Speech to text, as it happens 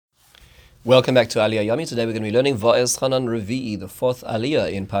Welcome back to Aliyah Yami. Today we're going to be learning Vaeschanan Revi'i, the fourth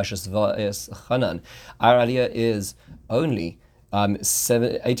Aliyah in Parshas Vaeschanan. Our Aliyah is only 18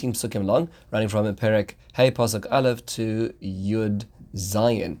 psukim long, running from Perek Hey Pasuk Aleph to Yud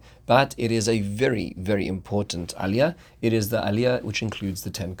Zayin. But it is a very, very important Aliyah. It is the Aliyah which includes the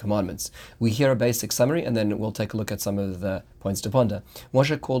 10 Commandments. We hear a basic summary and then we'll take a look at some of the points to ponder.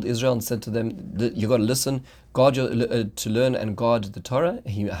 Moshe called Israel and said to them, you got to listen, to learn and guard the Torah.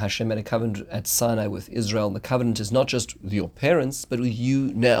 Hashem made a covenant at Sinai with Israel. The covenant is not just with your parents, but with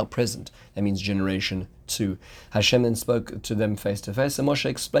you now present. That means generation 2. Hashem then spoke to them face to face, and Moshe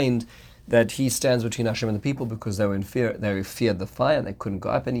explained that he stands between Hashem and the people because they were in fear. They feared the fire and they couldn't go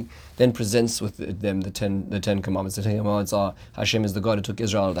up. And he then presents with them the ten commandments. The 10 commandments are: Hashem is the God who took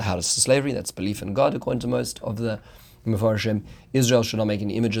Israel out of the house of slavery. That's belief in God, according to most of the Mefarshim. Israel should not make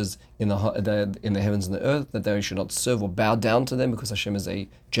any images in the heavens and the earth, that they should not serve or bow down to them, because Hashem is a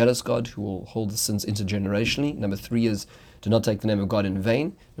jealous God who will hold the sins intergenerationally. Number 3 is: do not take the name of God in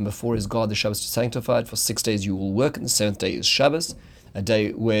vain. Number 4 is: guard the Shabbos to sanctify it. For 6 days you will work, and the 7th day is Shabbos, a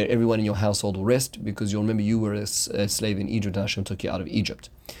day where everyone in your household will rest, because you'll remember you were a slave in Egypt and Hashem took you out of Egypt.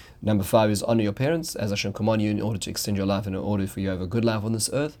 Number 5 is: honor your parents as Hashem commanded you, in order to extend your life and in order for you to have a good life on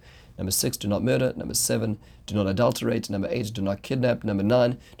this earth. Number 6, do not murder. Number 7, do not adulterate. Number 8, do not kidnap. Number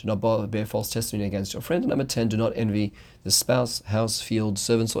 9, do not bear false testimony against your friend. And number 10, do not envy the spouse, house, field,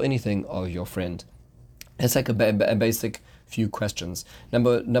 servants, or anything of your friend. Let's take a basic few questions.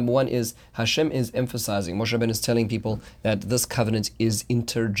 Number 1 is: Hashem is emphasizing, Moshe Rabbeinu is telling people that this covenant is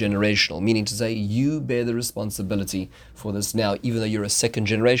intergenerational, meaning to say you bear the responsibility for this now, even though you're a second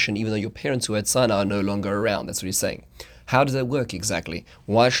generation, even though your parents who had Sinai are no longer around. That's what he's saying. How does that work exactly?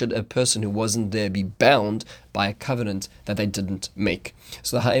 Why should a person who wasn't there be bound by a covenant that they didn't make?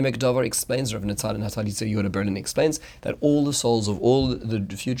 So the Ha'emek Davar explains, Rav Nathan Yehuda Berlin explains, that all the souls of all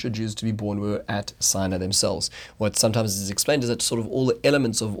the future Jews to be born were at Sinai themselves. What sometimes is explained is that sort of all the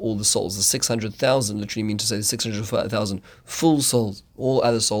elements of all the souls, the 600,000, literally mean to say the 600,000 full souls, all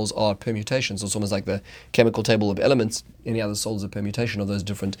other souls are permutations. So it's almost like the chemical table of elements. Any other soul is a permutation of those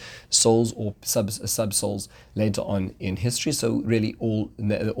different souls or sub-souls later on in history. So really all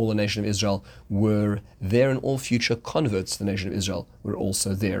the nation of Israel were there, and all future converts to the nation of Israel were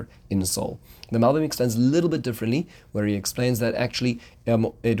also there in soul. The Malbim explains a little bit differently, where he explains that actually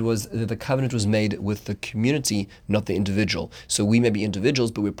the covenant was made with the community, not the individual. So we may be individuals,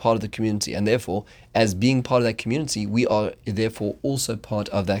 but we're part of the community, and therefore, as being part of that community, we are therefore also part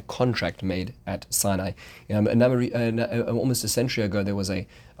of that contract made at Sinai. Almost a century ago, there was a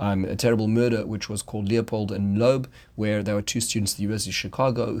terrible murder which was called Leopold and Loeb, where there were 2 students at the University of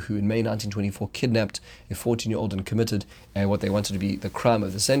Chicago who in May 1924 kidnapped a 14-year-old and committed what they wanted to be the crime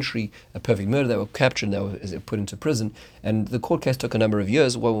of the century, a perfect murder. They were captured, they were put into prison, and the court case took a number of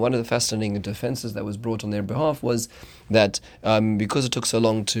years. Well, one of the fascinating defenses that was brought on their behalf was that because it took so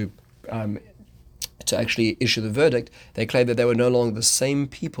long to actually issue the verdict, they claimed that they were no longer the same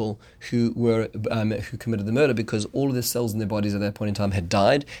people who committed the murder, because all of the cells in their bodies at that point in time had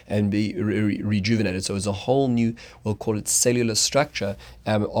died and be rejuvenated. So it was a whole new, we'll call it cellular structure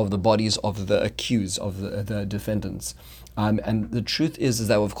of the bodies of the accused, of the defendants. And the truth is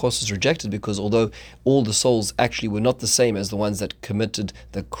that, of course, was rejected, because although all the souls actually were not the same as the ones that committed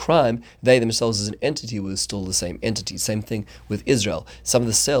the crime, they themselves as an entity were still the same entity. Same thing with Israel. Some of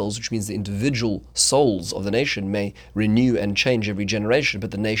the cells, which means the individual souls of the nation, may renew and change every generation,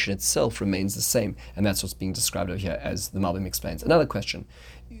 but the nation itself remains the same. And that's what's being described over here, as the Malbim explains. Another question.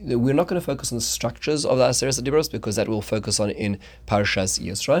 We're not going to focus on the structures of the Aseret Dibros, because that we'll focus on in Parshas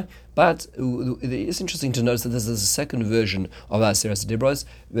Yisro. But it is interesting to notice that there's a second version of the Aseret Dibros,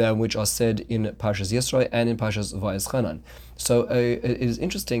 which are said in Parshas Yisro and in Parshas Vaeschanan. So it is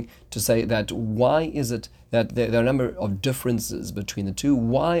interesting to say that why is it that there are a number of differences between the two?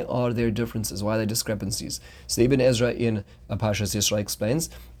 Why are there differences? Why are there discrepancies? So Ibn Ezra in Parshas Yisro explains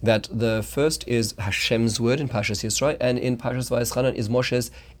that the first is Hashem's word in Parshas Yisro, and in Parshas Vaeschanan is Moshe's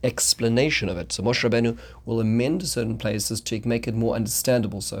explanation of it. So Moshe Rabbeinu will amend certain places to make it more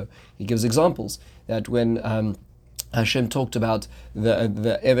understandable. So he gives examples that when Hashem talked about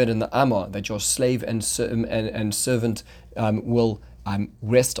the Eved and the Amah, that your slave and servant will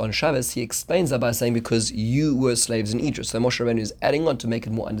rest on Shabbos, he explains that by saying, because you were slaves in Egypt. So Moshe Rabbeinu is adding on to make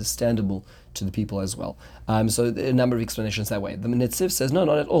it more understandable to the people as well. So a number of explanations that way. The Netziv says, no,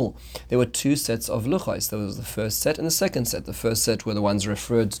 not at all. There were two sets of luchos. There was the first set and the second set. The first set were the ones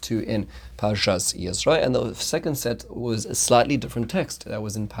referred to in Parshas Yisro, and the second set was a slightly different text that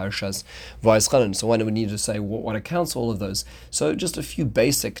was in Parshas Vaeschanan. So one would need to say what accounts all of those. So just a few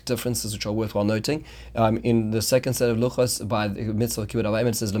basic differences which are worthwhile noting. In the second set of luchos, by the mitzvah kibbud avayim,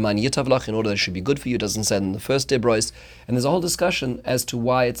 it says leman yitavlach, in order that it should be good for you. It doesn't say in the first dibros, and there's a whole discussion as to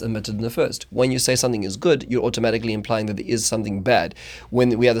why it's omitted in the first. When you say something is good, you're automatically implying that there is something bad.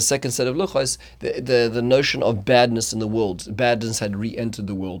 When we have the second set of luchos, the notion of badness in the world, badness had re-entered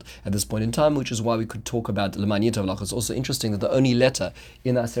the world at this point in time, which is why we could talk about leman yitavlach. It's also interesting that the only letter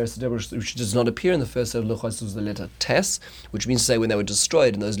in Aseret Dibros which does not appear in the first set of luchos was the letter tes, which means to say when they were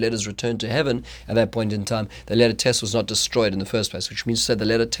destroyed and those letters returned to heaven at that point in time, the letter tes was not destroyed in the first place, which means to say the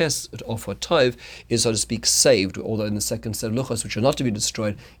letter tes, or for tov, is, so to speak, saved, although in the second set of luchos, which are not to be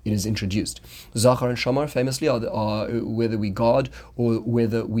destroyed, it is introduced. Zachar and Shamar famously are whether we guard or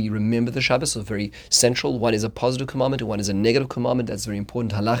whether we remember the Shabbos are very central. One is a positive commandment and one is a negative commandment. That's very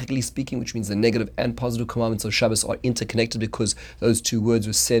important halachically speaking, which means the negative and positive commandments of Shabbos are interconnected because those two words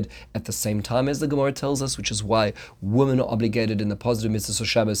were said at the same time, as the Gemara tells us, which is why women are obligated in the positive mitzvahs of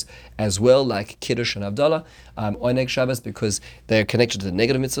Shabbos as well, like Kiddush and Havdalah, Oneg Shabbos, because they are connected to the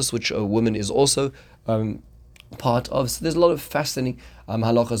negative mitzvahs, which a woman is also part of. So there's a lot of fascinating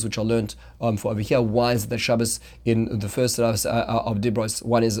halachas which are learned for over here. Why is the Shabbos in the first set of Dibros?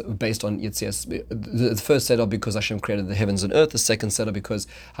 One is based on Yitzias. The first set of because Hashem created the heavens and earth. The second set of because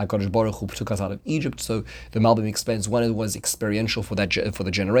HaKadosh Baruch Hu took us out of Egypt. So the Malbim explains one was experiential for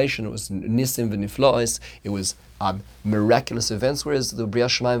the generation. It was Nisim v'Niflaos. It was miraculous events, whereas the Bria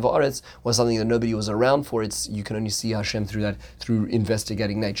Shemayim v'Aretz was something that nobody was around for. You can only see Hashem through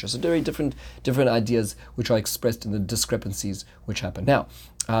investigating nature. So very different ideas which are expressed in the discrepancies which happen. Now,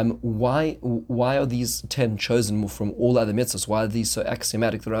 why are these 10 chosen from all other mitzvahs? Why are these so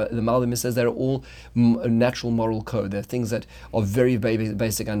axiomatic? The Malbim says they're all natural moral code. They're things that are very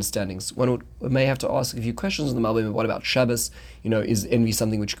basic understandings. One may have to ask a few questions in the Malbim. What about Shabbos? Is envy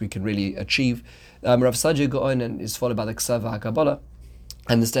something which we can really achieve? Rav Sadia Gaon and is followed by the Ksav HaKabbalah.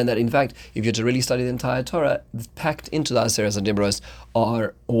 Understand that, in fact, if you're to really study the entire Torah, packed into the Aseret Dibros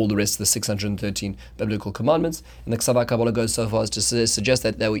are all the rest of the 613 biblical commandments. And the Ksav HaKabbalah goes so far as to suggest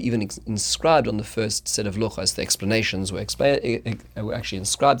that they were even inscribed on the first set of luchos. The explanations were actually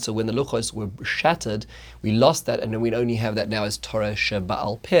inscribed. So when the luchos were shattered, we lost that, and then we only have that now as Torah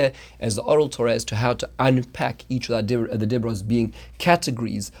Sheba'al Peh, as the oral Torah, as to how to unpack each of the Dibros being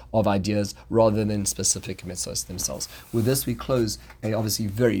categories of ideas rather than specific mitzvahs themselves. With this, we close obviously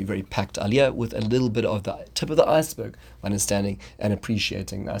very, very packed aliyah with a little bit of the tip of the iceberg, understanding and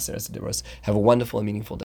appreciating the Aseret Dibros. Have a wonderful and meaningful day.